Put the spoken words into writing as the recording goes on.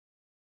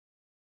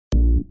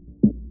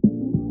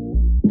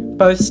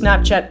Both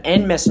Snapchat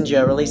and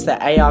Messenger released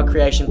their AR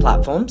creation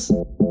platforms.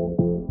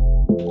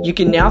 You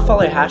can now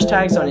follow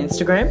hashtags on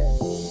Instagram.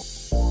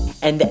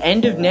 And the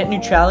end of net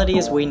neutrality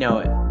as we know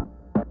it.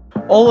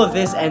 All of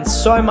this and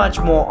so much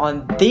more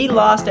on the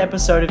last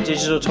episode of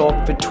Digital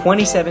Talk for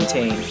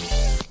 2017.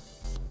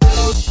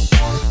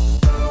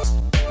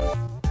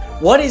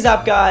 What is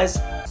up, guys?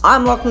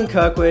 I'm Lachlan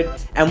Kirkwood,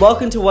 and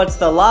welcome to what's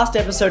the last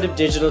episode of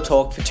Digital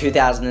Talk for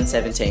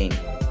 2017.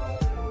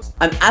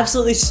 I'm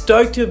absolutely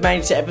stoked to have made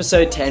it to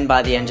episode 10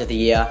 by the end of the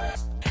year,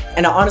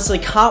 and I honestly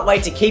can't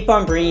wait to keep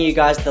on bringing you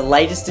guys the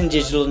latest in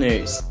digital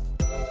news.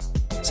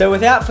 So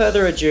without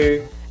further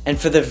ado, and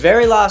for the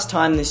very last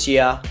time this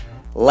year,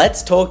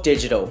 let's talk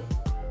digital.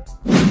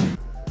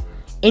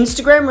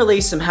 Instagram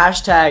released some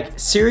hashtag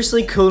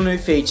seriously cool new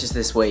features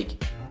this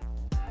week.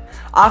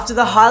 After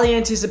the highly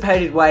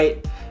anticipated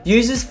wait,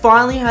 users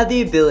finally had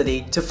the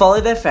ability to follow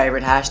their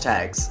favorite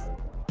hashtags.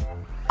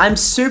 I'm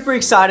super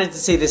excited to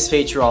see this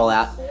feature roll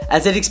out,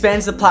 as it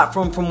expands the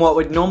platform from what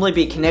would normally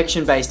be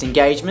connection-based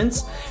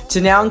engagements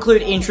to now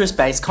include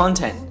interest-based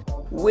content,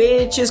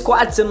 which is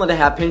quite similar to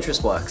how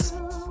Pinterest works.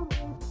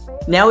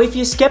 Now, if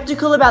you're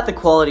skeptical about the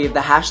quality of the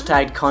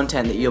hashtagged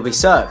content that you'll be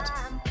served,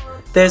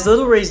 there's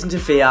little reason to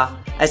fear,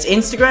 as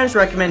Instagram's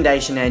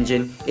recommendation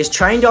engine is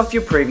trained off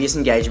your previous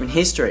engagement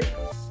history.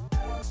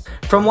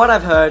 From what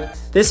I've heard,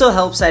 this will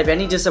help save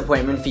any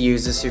disappointment for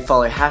users who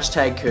follow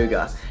hashtag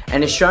cougar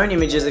and is shown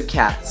images of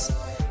cats,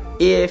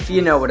 if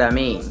you know what I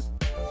mean.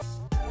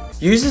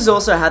 Users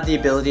also have the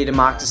ability to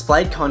mark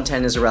displayed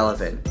content as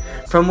irrelevant,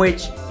 from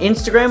which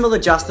Instagram will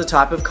adjust the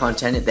type of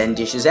content it then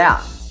dishes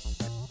out.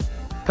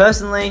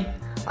 Personally,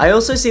 I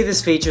also see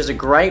this feature as a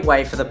great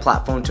way for the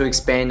platform to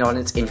expand on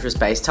its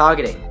interest-based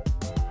targeting.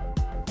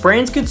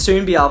 Brands could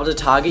soon be able to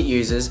target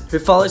users who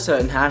follow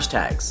certain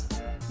hashtags.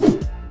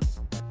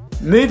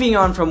 Moving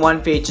on from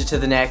one feature to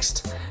the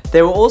next,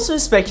 there were also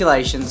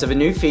speculations of a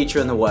new feature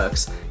in the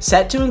works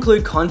set to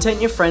include content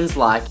your friends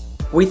like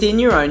within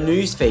your own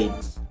newsfeed.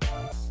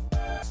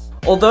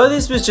 Although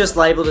this was just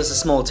labelled as a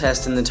small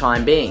test in the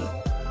time being,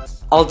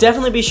 I'll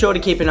definitely be sure to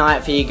keep an eye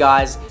out for you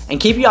guys and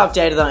keep you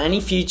updated on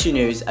any future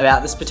news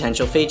about this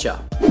potential feature.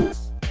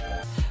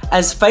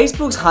 As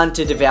Facebook's hunt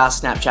to devour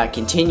Snapchat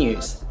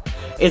continues,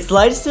 its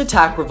latest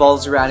attack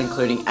revolves around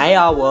including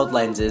AR world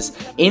lenses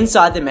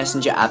inside the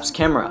Messenger app's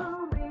camera.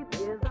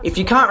 If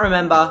you can't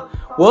remember,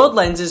 world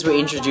lenses were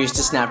introduced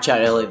to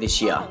Snapchat earlier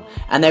this year,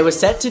 and they were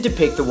set to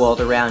depict the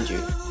world around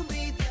you.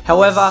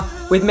 However,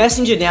 with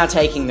Messenger now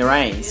taking the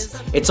reins,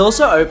 it's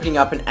also opening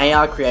up an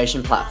AR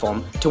creation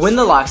platform to win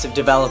the likes of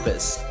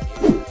developers.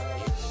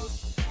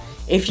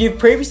 If you've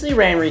previously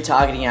ran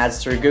retargeting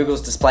ads through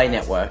Google's display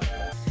network,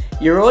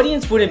 your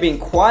audience would have been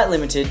quite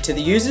limited to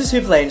the users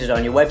who've landed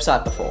on your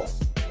website before.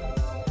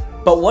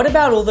 But what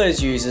about all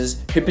those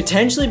users who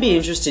potentially be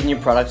interested in your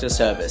product or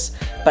service,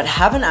 but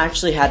haven't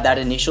actually had that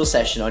initial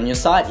session on your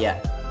site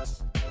yet?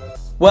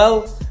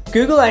 Well,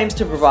 Google aims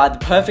to provide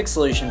the perfect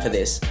solution for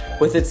this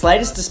with its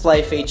latest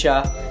display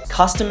feature,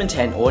 Custom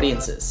Intent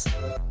Audiences.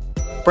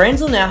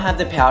 Brands will now have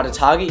the power to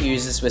target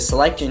users with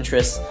select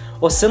interests,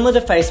 or similar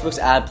to Facebook's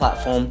ad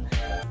platform,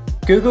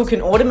 Google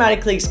can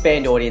automatically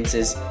expand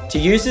audiences to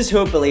users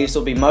who it believes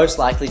will be most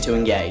likely to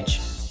engage.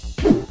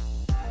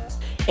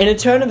 In a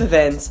turn of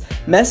events,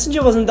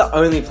 Messenger wasn't the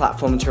only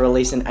platform to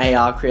release an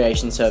AR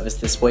creation service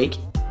this week.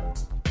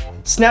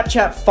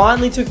 Snapchat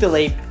finally took the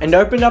leap and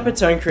opened up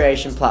its own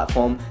creation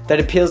platform that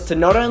appeals to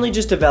not only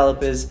just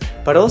developers,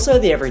 but also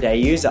the everyday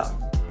user.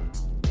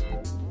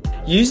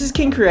 Users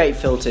can create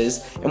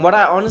filters in what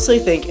I honestly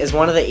think is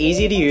one of the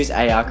easier to use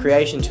AR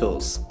creation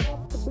tools.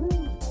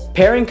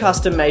 Pairing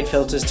custom-made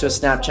filters to a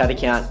Snapchat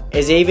account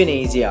is even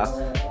easier,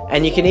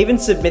 and you can even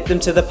submit them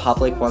to the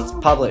public once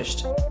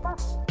published.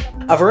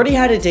 I've already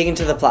had a dig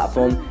into the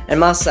platform and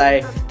must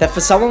say that for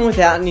someone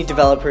without any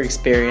developer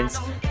experience,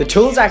 the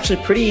tool is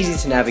actually pretty easy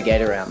to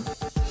navigate around.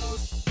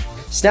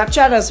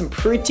 Snapchat has some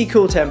pretty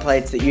cool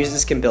templates that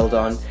users can build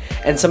on,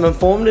 and some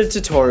informative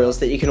tutorials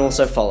that you can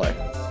also follow.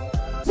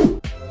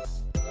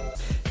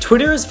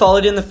 Twitter has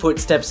followed in the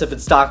footsteps of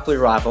its dark blue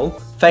rival,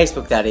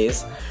 Facebook that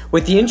is,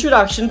 with the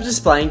introduction of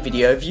displaying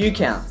video view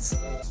counts.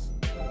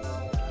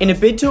 In a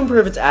bid to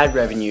improve its ad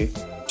revenue,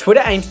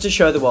 Twitter aims to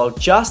show the world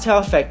just how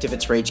effective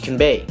its reach can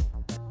be.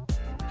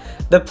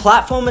 The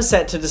platform is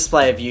set to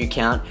display a view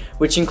count,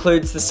 which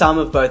includes the sum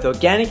of both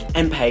organic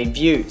and paid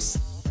views.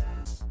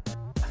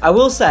 I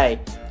will say,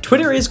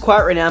 Twitter is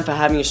quite renowned for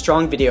having a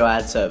strong video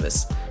ad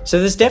service, so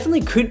this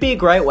definitely could be a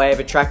great way of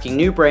attracting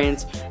new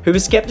brands who were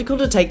skeptical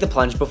to take the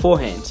plunge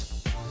beforehand.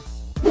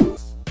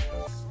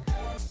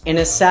 In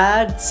a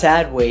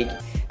sad week,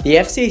 the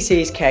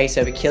FCC's case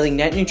over killing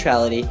net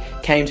neutrality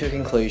came to a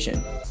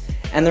conclusion,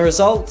 and the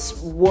results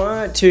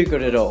weren't too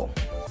good at all.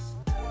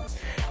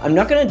 I'm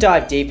not going to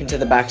dive deep into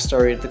the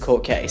backstory of the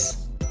court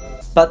case,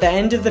 but the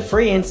end of the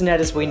free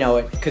internet as we know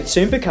it could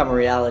soon become a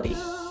reality.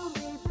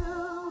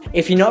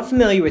 If you're not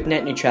familiar with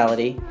net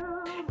neutrality,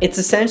 it's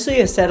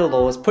essentially a set of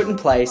laws put in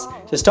place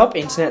to stop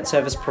internet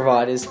service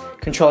providers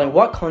controlling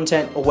what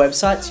content or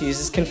websites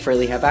users can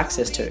freely have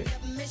access to.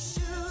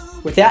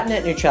 Without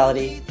net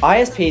neutrality,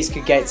 ISPs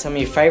could gate some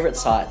of your favourite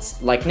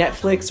sites like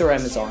Netflix or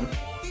Amazon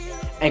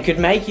and could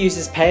make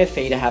users pay a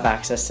fee to have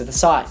access to the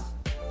site.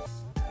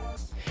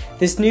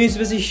 This news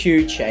was a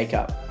huge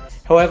shake-up.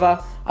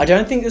 However, I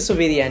don't think this will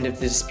be the end of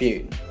the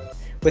dispute.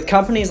 With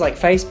companies like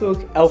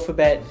Facebook,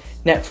 Alphabet,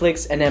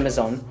 Netflix and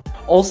Amazon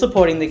all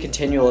supporting the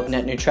continual of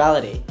net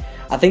neutrality,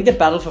 I think the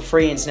battle for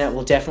free internet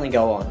will definitely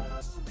go on.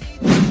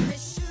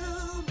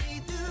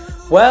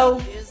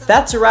 Well,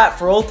 that's a wrap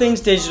for all things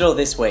digital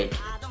this week.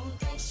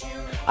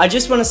 I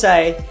just want to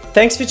say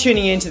thanks for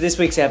tuning in to this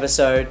week's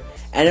episode,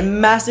 and a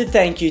massive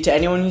thank you to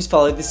anyone who's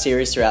followed the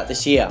series throughout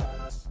this year.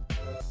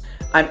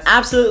 I'm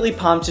absolutely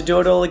pumped to do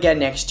it all again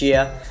next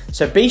year,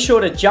 so be sure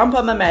to jump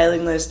on my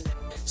mailing list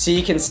so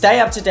you can stay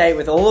up to date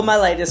with all of my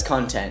latest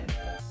content.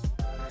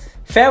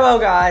 Farewell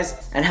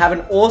guys, and have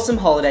an awesome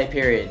holiday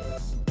period.